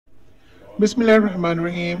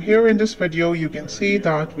Bismillahirrahmanirrahim. Here in this video you can see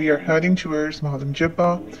that we are heading towards Malam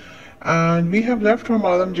Jabba, and we have left from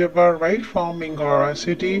Malam Jabba right from Mingara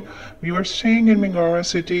city. We were staying in Mingara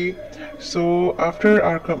city, so after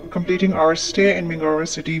our completing our stay in Mingara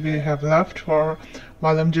city we have left for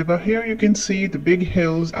Malam Jabba. Here you can see the big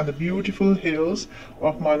hills and the beautiful hills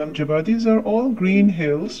of Malam Jabba. These are all green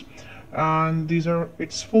hills, and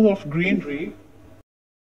it's full of greenery.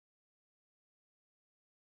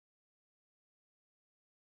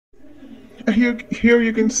 Here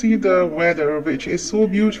you can see the weather, which is so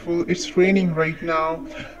beautiful. It's raining right now,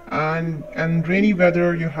 and rainy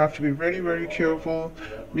weather you have to be very careful,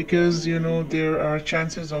 because there are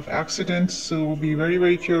chances of accidents. So be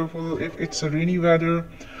very careful if it's a rainy weather.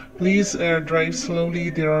 Please drive slowly.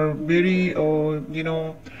 There are very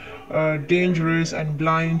dangerous and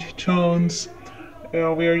blind turns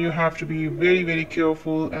where you have to be very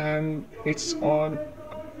careful, and it's on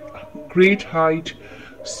great height.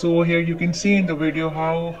 So here you can see in the video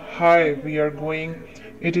how high we are going.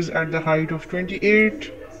 It is at the height of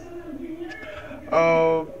 28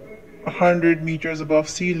 100 meters above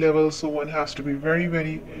sea level, so one has to be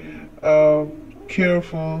very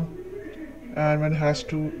careful, and one has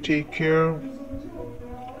to take care.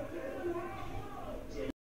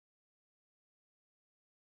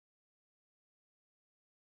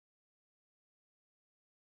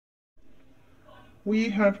 We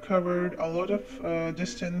have covered a lot of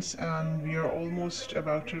distance, and we are almost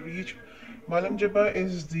about to reach. Malam Jabba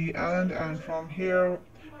is the end, and from here,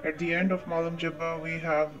 at the end of Malam Jabba, we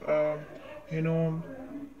have, you know,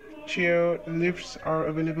 chair lifts are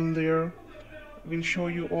available there. We'll show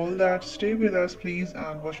you all that. Stay with us, please,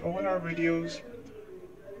 and watch all our videos.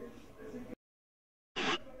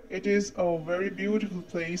 It is a very beautiful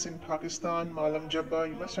place in Pakistan, Malam Jabba.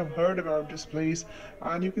 You must have heard about this place,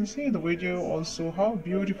 and you can see in the video also how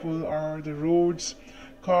beautiful are the roads.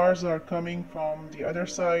 Cars are coming from the other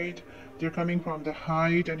side. They're coming from the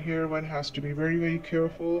height, and here one has to be very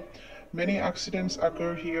careful. Many accidents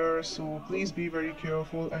occur here, so please be very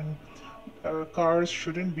careful, and cars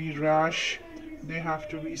shouldn't be rash. They have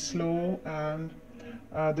to be slow, and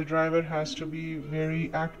the driver has to be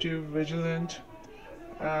very active, vigilant,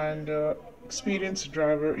 and experienced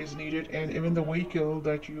driver is needed, and even the vehicle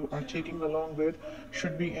that you are taking along with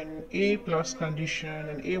should be in A plus condition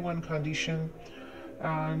and A1 condition,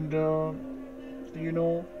 and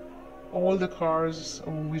all the cars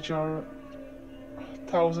which are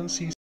 1000 cc